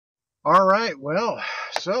All right, well,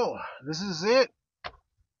 so this is it.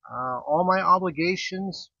 All my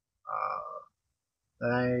obligations that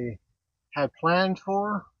I had planned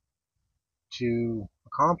for to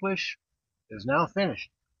accomplish is now finished.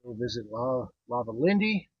 We'll visit Lava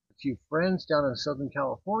Lindy, a few friends down in Southern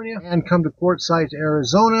California, and come to Quartzsite,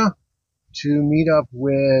 Arizona to meet up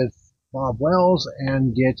with Bob Wells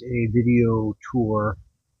and get a video tour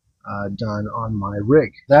done on my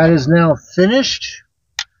rig. That is now finished.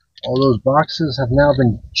 All those boxes have now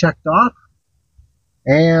been checked off,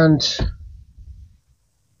 and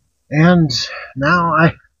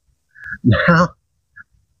now now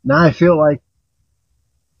now I feel like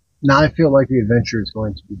the adventure is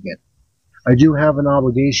going to begin. I do have an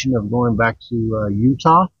obligation of going back to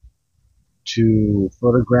Utah to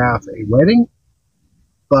photograph a wedding,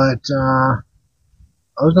 but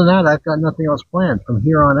other than that, I've got nothing else planned. From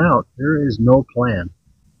here on out, there is no plan.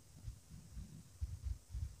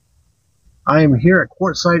 I am here at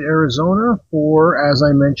Quartzsite, Arizona for, as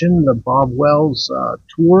I mentioned, the Bob Wells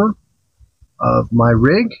tour of my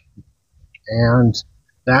rig, and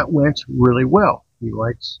that went really well. He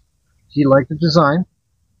liked the design,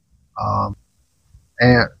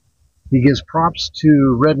 and he gives props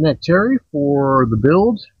to Redneck Terry for the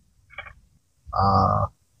build,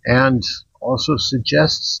 and also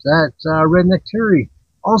suggests that Redneck Terry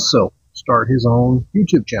also start his own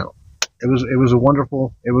YouTube channel. It was a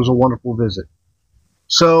wonderful visit.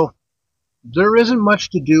 So there isn't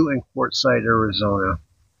much to do in Quartzsite, Arizona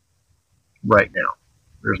right now.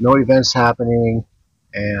 There's no events happening,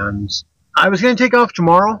 and I was going to take off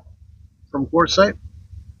tomorrow from Quartzsite,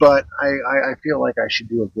 but I feel like I should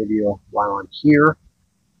do a video while I'm here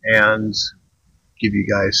and give you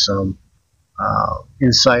guys some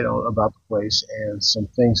insight about the place and some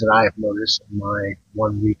things that I have noticed in my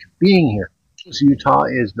 1 week of being here. So Utah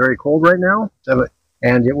is very cold right now,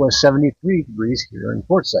 and it was 73 degrees here in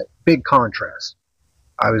Quartzsite. Big contrast.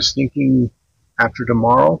 I was thinking after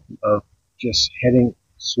tomorrow of just heading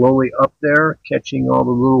slowly up there, catching all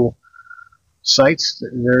the little sights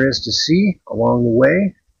that there is to see along the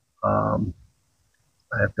way.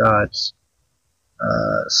 I've got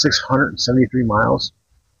 673 miles,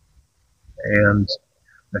 and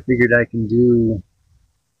I figured I can do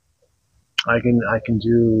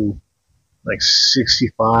like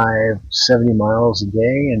 65, 70 miles a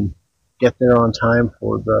day and get there on time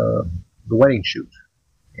for the wedding shoot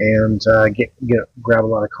and grab a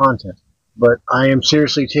lot of content. But I am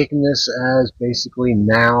seriously taking this as basically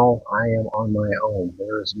now I am on my own.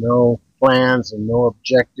 There is no plans and no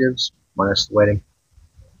objectives, minus the wedding,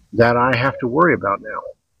 that I have to worry about now.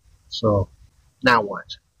 So now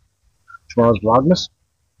what? Tomorrow's Vlogmas.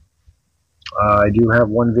 I do have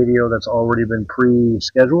one video that's already been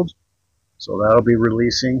pre-scheduled, so that'll be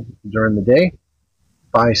releasing during the day.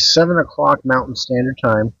 By 7 o'clock Mountain Standard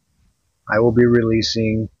Time, I will be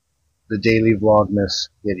releasing the daily Vlogmas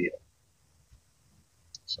video.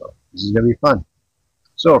 So this is going to be fun.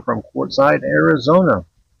 So from Quartzsite, Arizona,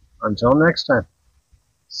 until next time,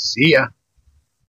 see ya.